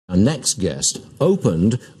Our next guest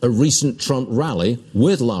opened a recent Trump rally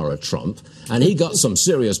with Lara Trump, and he got some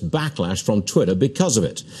serious backlash from Twitter because of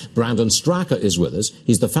it. Brandon Straka is with us.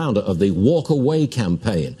 He's the founder of the Walk Away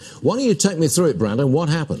campaign. Why don't you take me through it, Brandon? What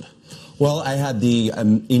happened? Well, I had the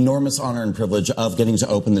enormous honor and privilege of getting to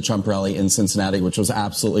open the Trump rally in Cincinnati, which was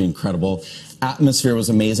absolutely incredible. Atmosphere was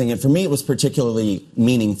amazing. And for me, it was particularly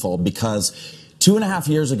meaningful because 2.5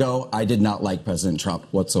 years ago, I did not like President Trump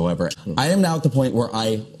whatsoever. I am now at the point where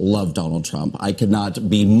I love Donald Trump. I could not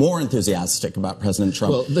be more enthusiastic about President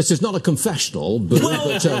Trump. Well, this is not a confessional, but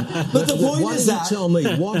the point is that... Tell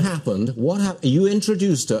me, what happened? You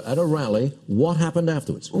introduced her at a rally. What happened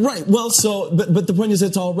afterwards? Right. Well, but the point is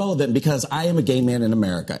it's all relevant because I am a gay man in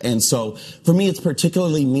America. And so for me, it's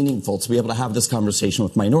particularly meaningful to be able to have this conversation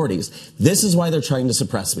with minorities. This is why they're trying to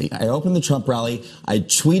suppress me. I opened the Trump rally. I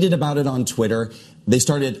tweeted about it on Twitter. They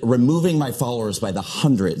started removing my followers by the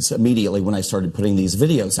hundreds immediately when I started putting these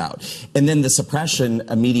videos out. And then the suppression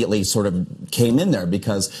immediately sort of came in there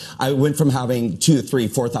because I went from having 2,000,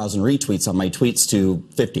 3,000, 4,000 retweets on my tweets to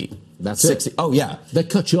 50. That's 60. It. Oh, yeah. They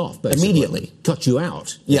cut you off, basically. Immediately. Cut you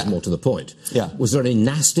out. Yeah. More to the point. Yeah. Was there any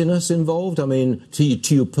nastiness involved? I mean, to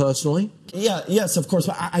you personally? Yeah, yes, of course.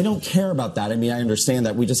 But I don't care about that. I mean, I understand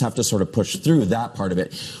that. We just have to sort of push through that part of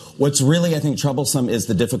it. What's really, I think, troublesome is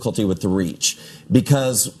the difficulty with the reach.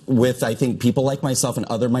 Because with, I think, people like myself and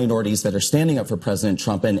other minorities that are standing up for President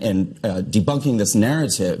Trump and debunking this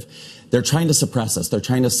narrative, they're trying to suppress us. They're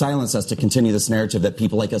trying to silence us to continue this narrative that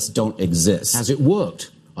people like us don't exist. Has it worked?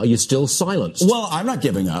 Are you still silenced? Well, I'm not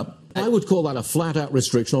giving up. I would call that a flat-out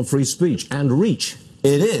restriction on free speech and reach.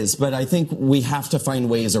 It is, but I think we have to find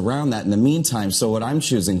ways around that in the meantime. So what I'm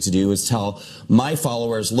choosing to do is tell my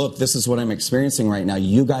followers, look, this is what I'm experiencing right now.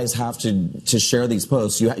 You guys have to share these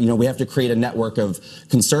posts. You know, we have to create a network of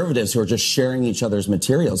conservatives who are just sharing each other's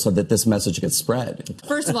material so that this message gets spread.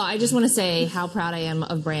 First of all, I just want to say how proud I am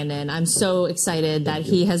of Brandon. I'm so excited that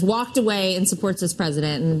he has walked away and supports this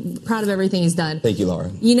president, and proud of everything he's done. Thank you, Lara.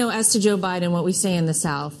 You know, as to Joe Biden, what we say in the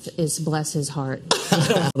South is bless his heart.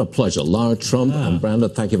 What a pleasure. Lara Trump and Brandon,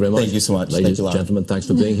 thank you very much. Thank you so much. Ladies Thank you, and Lara. gentlemen, thanks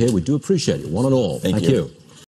for being here. We do appreciate it, one and all. Thank you.